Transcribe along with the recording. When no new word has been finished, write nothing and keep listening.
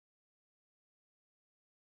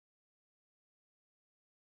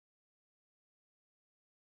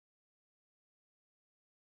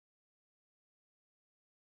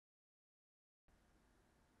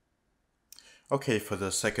Okay, for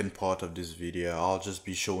the second part of this video,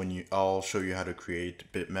 I'll show you how to create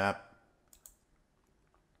bitmap,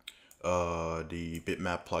 the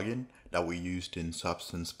bitmap plugin that we used in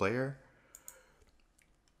Substance Player.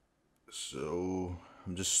 So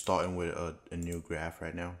I'm just starting with a new graph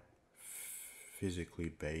right now, physically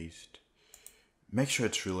based. Make sure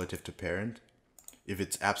it's relative to parent. If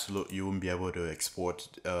it's absolute, you won't be able to expose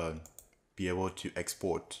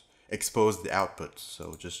the output.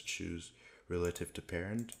 So just choose relative to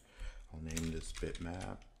parent. I'll name this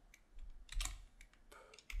bitmap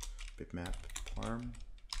farm.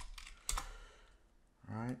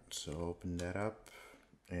 Alright, so open that up,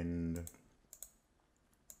 and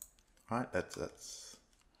alright, that's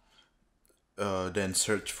then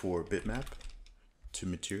search for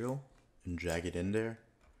Bitmap2Material and drag it in there,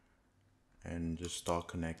 and just start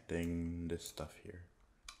connecting this stuff here.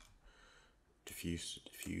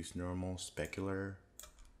 Diffuse, normal, specular,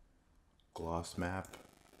 gloss map.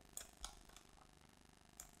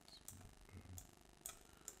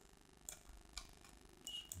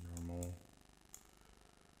 Normal,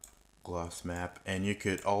 gloss map, and you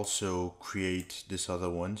could also create this other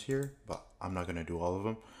ones here, but I'm not gonna do all of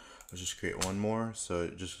them. I'll just create one more. So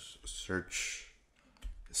just search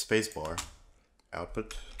spacebar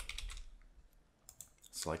output.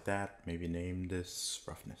 It's like that. Maybe name this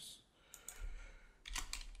roughness.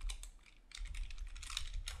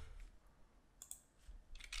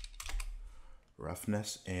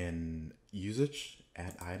 Roughness and usage,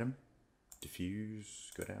 add item,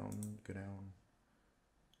 diffuse, go down,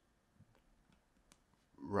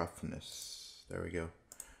 roughness, there we go.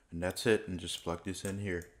 And that's it, and just plug this in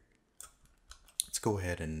here. Let's go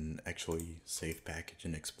ahead and actually save package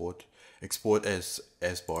and export. Export as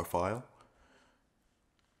sbar file.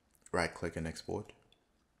 Right click and export.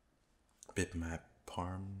 Bitmap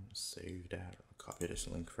parm, save that. Copy this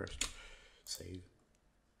link first. Save.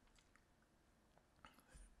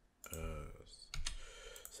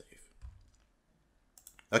 Save.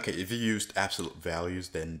 Okay, if you used absolute values,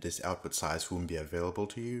 then this output size won't be available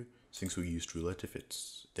to you. Since we used relative,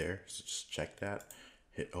 it's there. So just check that.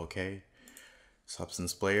 Hit OK.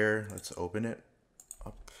 Substance Player. Let's open it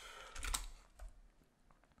up.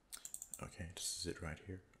 Okay, this is it right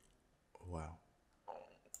here. Wow.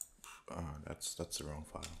 That's the wrong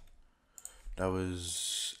file. That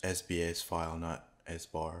was SBS file, not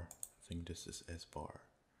sbar. I think this is sbar.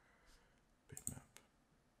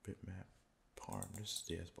 Bitmap parm. This is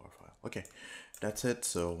the sbar file. Okay, that's it.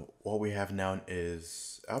 So what we have now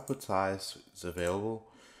is output size is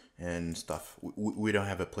available and stuff. We don't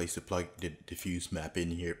have a place to plug the diffuse map in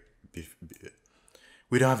here.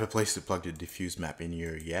 We don't have a place to plug the diffuse map in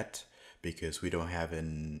here yet because we don't have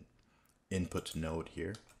an input node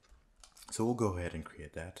here. So we'll go ahead and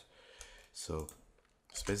create that. So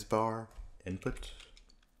spacebar, input,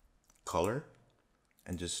 color,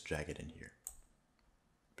 and just drag it in here.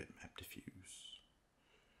 Bitmap diffuse.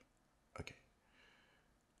 Okay.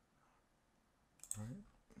 All right.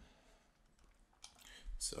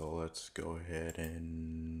 So let's go ahead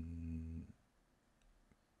and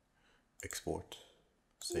export,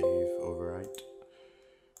 save, overwrite.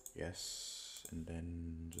 Yes, and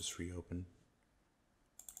then just reopen.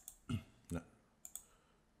 No.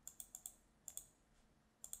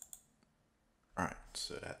 Alright,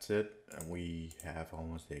 so that's it, and we have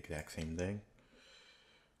almost the exact same thing.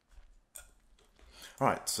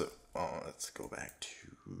 Alright, so let's go back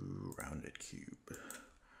to rounded cube.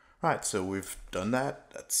 Alright, so we've done that.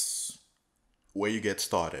 That's where you get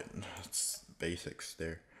started. That's basics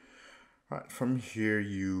there. Alright, from here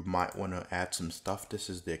you might want to add some stuff. This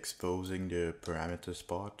is the exposing the parameters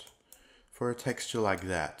part. For a texture like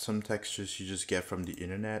that, some textures you just get from the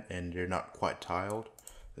internet and they're not quite tiled.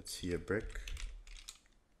 Let's see, a brick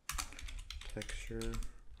texture,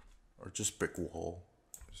 or just brick wall.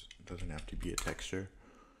 It doesn't have to be a texture.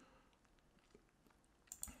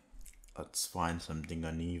 Let's find something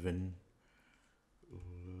uneven.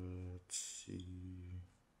 Let's see.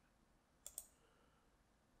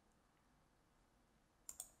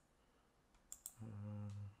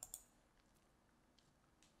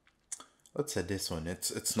 Let's say this one.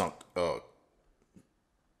 It's not. That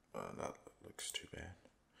looks too bad.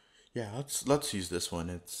 Yeah, let's use this one.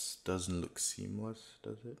 It doesn't look seamless,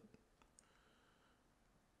 does it?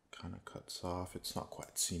 Kind of cuts off. It's not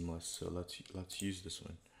quite seamless, so let's use this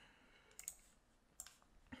one.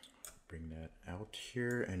 Bring that out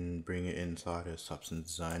here and bring it inside a Substance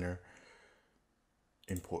Designer.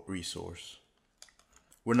 Import resource.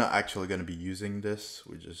 We're not actually going to be using this.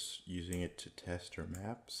 We're just using it to test our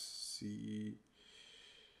maps. See.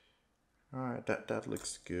 Alright, that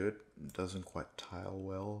looks good. It doesn't quite tile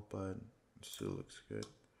well, but Still looks good.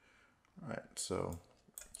 Alright, so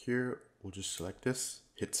here we'll just select this,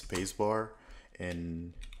 hit spacebar,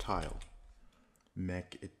 and tile.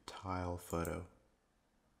 Make it tile photo.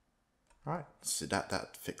 Alright, so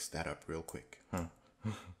that fixed that up real quick, huh?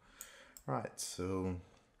 Alright, so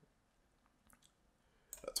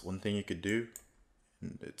that's one thing you could do.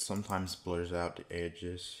 And it sometimes blurs out the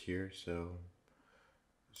edges here, so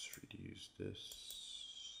let's reduce this.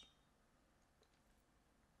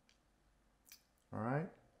 Alright,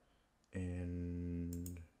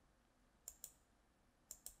 and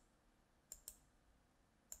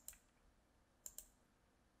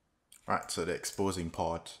alright, so the exposing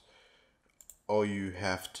part, all you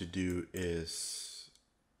have to do is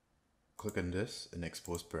click on this and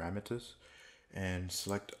expose parameters and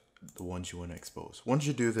select the ones you want to expose. Once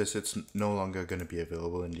you do this, it's no longer going to be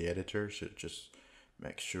available in the editor, so just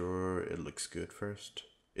make sure it looks good first.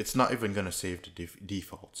 It's not even going to save the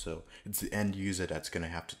default, so it's the end user that's going to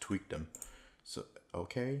have to tweak them. So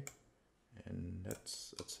okay, and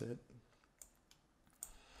that's it.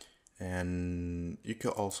 And you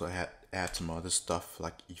could also add some other stuff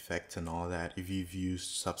like effects and all that. If you've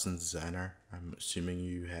used Substance Designer, I'm assuming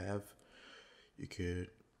you have, you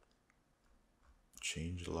could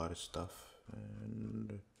change a lot of stuff.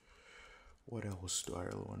 And what else do I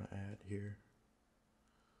really want to add here?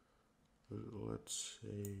 Let's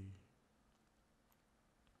say,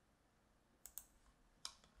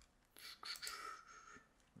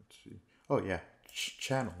 let's see. Oh yeah,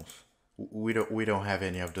 channels. We don't have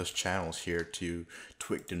any of those channels here to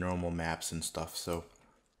tweak the normal maps and stuff. So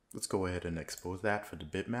let's go ahead and expose that for the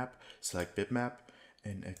bitmap. Select bitmap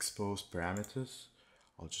and expose parameters.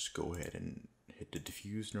 I'll just go ahead and hit the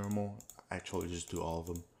diffuse normal. Actually, just do all of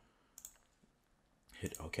them.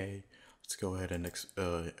 Hit OK. Let's go ahead and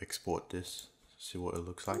export this. See what it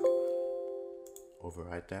looks like.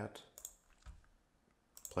 Override that.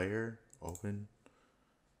 Player, open.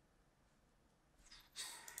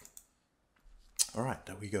 All right,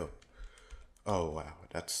 there we go. Oh wow,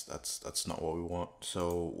 that's not what we want.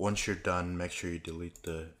 So once you're done, make sure you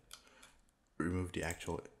remove the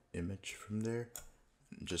actual image from there.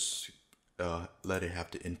 Just let it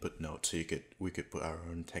have the input node, so we could put our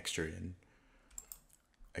own texture in.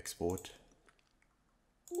 Export.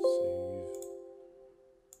 Save.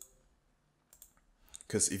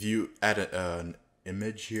 Because if you add an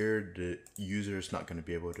image here, the user is not going to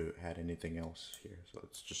be able to add anything else here. So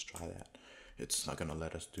let's just try that. It's not going to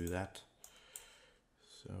let us do that.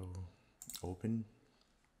 So open.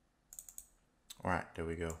 All right, there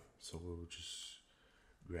we go. So we'll just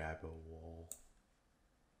grab a wall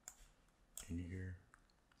in here.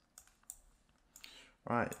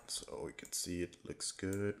 All right, so we can see it looks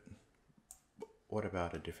good. But what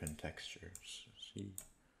about a different texture? See,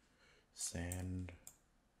 sand.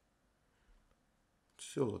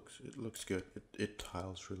 It looks good. It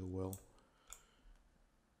tiles really well.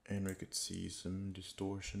 And we could see some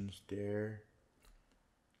distortions there.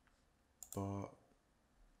 But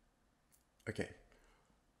okay,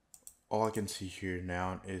 all I can see here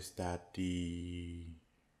now is that the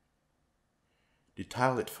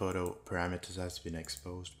tilelit photo parameters has been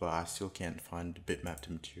exposed, but I still can't find the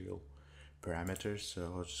Bitmap2Material parameters.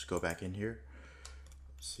 So I'll just go back in here,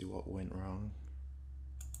 see what went wrong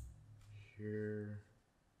here.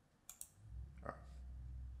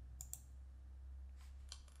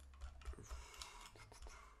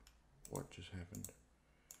 What just happened?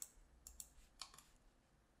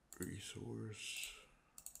 Resource.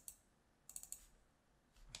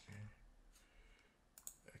 Okay.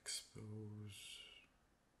 Expose.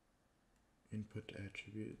 Input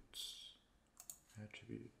attributes.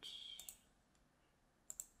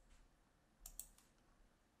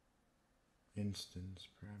 Instance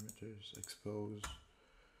parameters. Expose.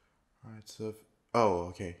 Alright, so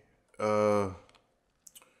okay.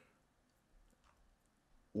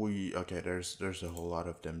 There's a whole lot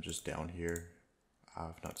of them just down here.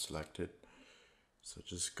 I've not selected, so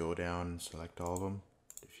just go down and select all of them.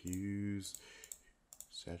 Diffuse,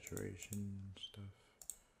 saturation stuff,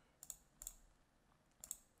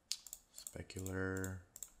 specular.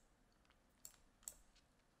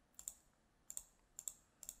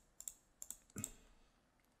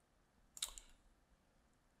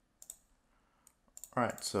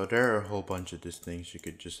 Alright, so there are a whole bunch of these things you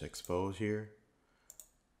could just expose here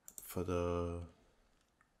for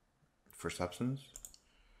substance.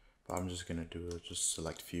 But I'm just gonna do it, just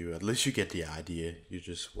select few. At least you get the idea. You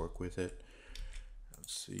just work with it.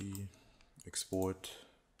 Let's see. Export,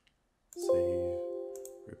 save,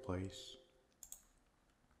 replace,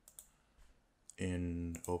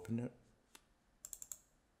 and open it.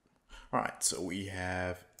 Alright, so we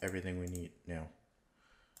have everything we need now.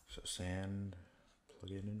 So sand,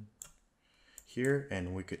 plug it in here,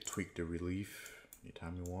 and we could tweak the relief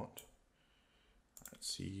anytime we want.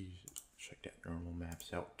 Let's see, check that normal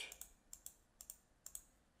maps out.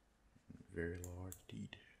 Very large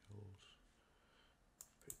details,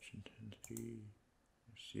 pitch intensity,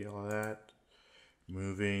 see all that.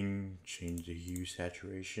 Moving, change the hue,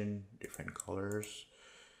 saturation, different colors.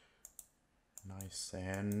 Nice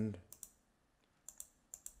sand.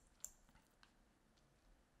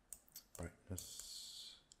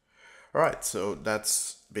 Brightness. Alright, so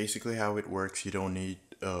that's basically how it works. You don't need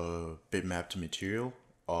Bitmap2Material.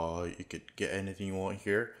 You could get anything you want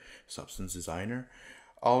here, Substance Designer.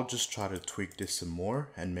 I'll just try to tweak this some more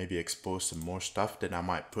and maybe expose some more stuff. Then I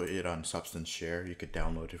might put it on Substance Share. You could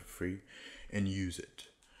download it for free and use it.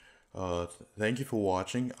 Thank you for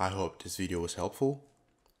watching. I hope this video was helpful.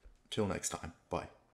 Till next time. Bye.